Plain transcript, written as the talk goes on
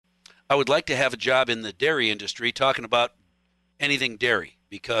I would like to have a job in the dairy industry talking about anything dairy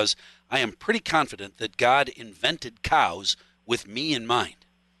because I am pretty confident that God invented cows with me in mind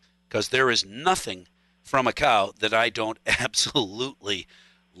because there is nothing from a cow that I don't absolutely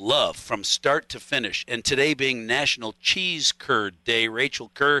love from start to finish. And today being National Cheese Curd Day,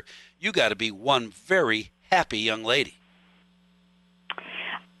 Rachel Kerr, you got to be one very happy young lady.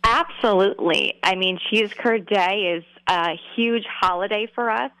 Absolutely. I mean, Cheese Curd Day is a huge holiday for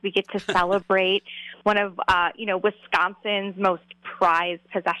us. We get to celebrate one of, Wisconsin's most prized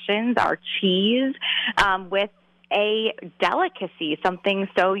possessions, our cheese, with a delicacy, something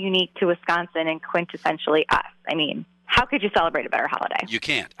so unique to Wisconsin and quintessentially us. I mean, how could you celebrate a better holiday? You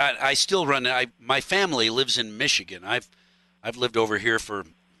can't. I still run. My family lives in Michigan. I've lived over here for a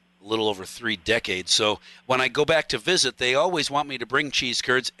little over 3 decades. So when I go back to visit, they always want me to bring cheese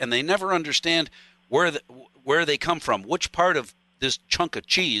curds, and they never understand where they come from. Which part of this chunk of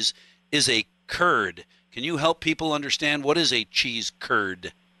cheese is a curd? Can you help people understand what is a cheese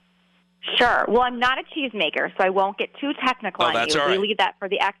curd? Sure. Well, I'm not a cheesemaker, so I won't get too technical on that's you. all right. We leave that for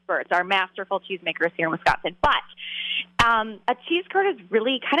the experts, our masterful cheesemakers here in Wisconsin. But a cheese curd is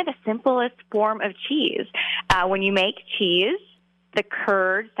really kind of the simplest form of cheese. When you make cheese, the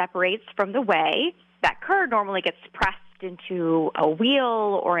curd separates from the whey. That curd normally gets pressed into a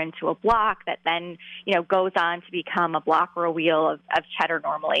wheel or into a block that then, goes on to become a block or a wheel of cheddar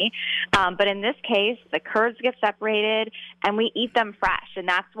normally. But in this case, the curds get separated and we eat them fresh. And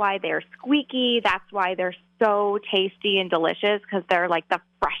that's why they're squeaky. That's why they're so tasty and delicious, because they're like the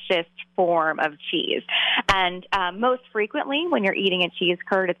freshest form of cheese. And most frequently when you're eating a cheese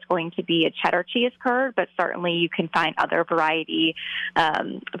curd, it's going to be a cheddar cheese curd, but certainly you can find other varieties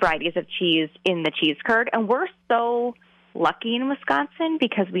of cheese in the cheese curd. And we're so lucky in Wisconsin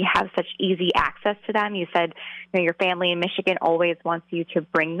because we have such easy access to them. You said your family in Michigan always wants you to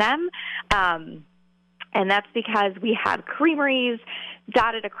bring them. And that's because we have creameries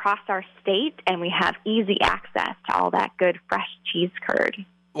dotted across our state, and we have easy access to all that good fresh cheese curd.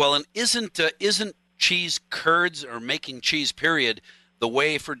 Well, and isn't cheese curds or making cheese, period, the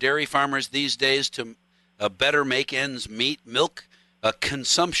way for dairy farmers these days to better make ends meet? Milk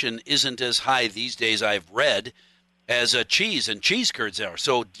consumption isn't as high these days, I've read, as cheese and cheese curds are.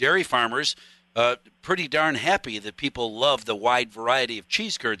 So dairy farmers pretty darn happy that people love the wide variety of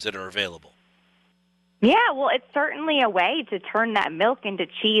cheese curds that are available. Yeah, well, it's certainly a way to turn that milk into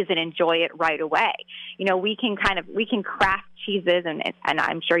cheese and enjoy it right away. We can craft cheeses, and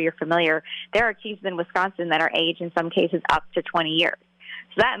I'm sure you're familiar. There are cheeses in Wisconsin that are aged in some cases up to 20 years.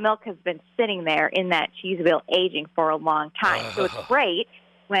 So that milk has been sitting there in that cheese wheel aging for a long time. So it's great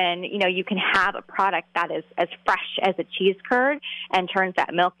when, you can have a product that is as fresh as a cheese curd and turns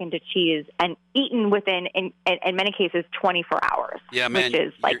that milk into cheese and eaten within, in many cases, 24 hours. Yeah, man, which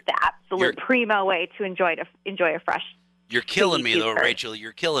is like the absolute primo way to enjoy a fresh. You're killing me, though, curd. Rachel.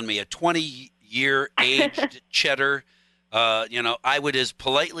 You're killing me. A 20-year aged cheddar. I would, as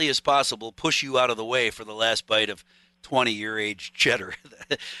politely as possible, push you out of the way for the last bite of 20-year aged cheddar.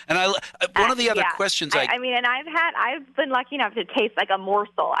 And one of the other questions and I've been lucky enough to taste like a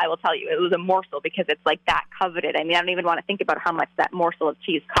morsel. I will tell you, it was a morsel because it's like that coveted. I mean, I don't even want to think about how much that morsel of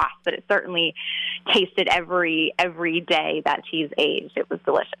cheese cost, but it certainly tasted every day that cheese aged. It was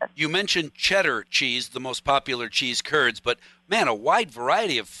delicious. You mentioned cheddar cheese, the most popular cheese curds, but man, a wide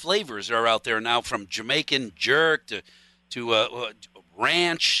variety of flavors are out there now, from Jamaican jerk to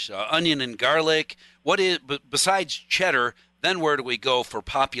ranch, onion and garlic. What is, besides cheddar, then where do we go for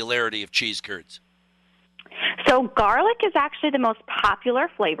popularity of cheese curds? So garlic is actually the most popular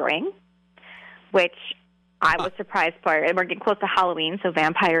flavoring, which I was surprised by. And we're getting close to Halloween, so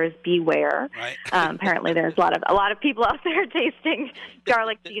vampires beware. Right. Apparently there's a lot of people out there tasting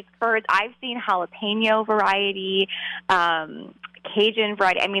garlic cheese curds. I've seen jalapeno variety, Cajun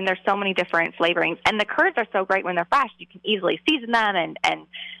variety. I mean, there's so many different flavorings. And the curds are so great when they're fresh. You can easily season them and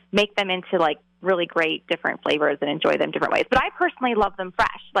make them into like really great different flavors and enjoy them different ways. But I personally love them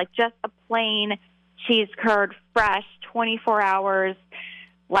fresh, like just a plain cheese curd, fresh, 24 hours,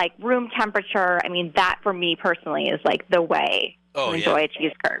 like room temperature. I mean, that for me personally is like the way to enjoy a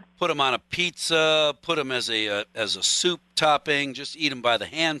cheese curd. Put them on a pizza, put them as a soup topping, just eat them by the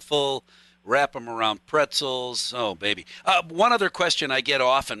handful, wrap them around pretzels. Oh, baby. One other question I get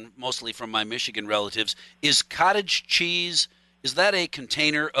often, mostly from my Michigan relatives, is cottage cheese, is that a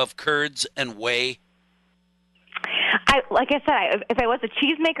container of curds and whey? If I said, if I was a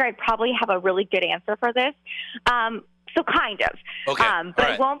cheesemaker, I'd probably have a really good answer for this. So kind of. Okay. But All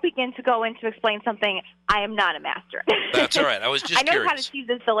right. I won't begin to go into explain something I am not a master in. That's all right. I was just I know curious. how to cheese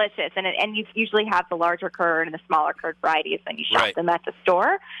is delicious, and you usually have the larger curd and the smaller curd varieties when you shop Right. them at the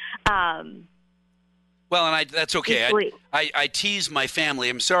store. Well, and that's okay. I tease my family.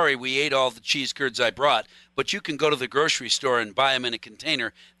 I'm sorry we ate all the cheese curds I brought, but you can go to the grocery store and buy them in a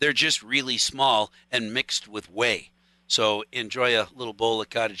container. They're just really small and mixed with whey. So enjoy a little bowl of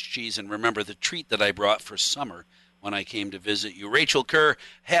cottage cheese and remember the treat that I brought for summer when I came to visit you. Rachel Kerr,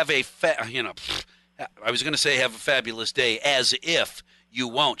 have a I was going to say have a fabulous day, as if you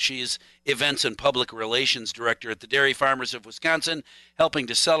won't. She's Events and Public Relations Director at the Dairy Farmers of Wisconsin, helping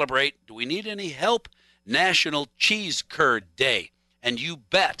to celebrate, do we need any help? National Cheese Curd Day. And you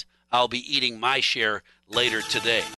bet I'll be eating my share later today.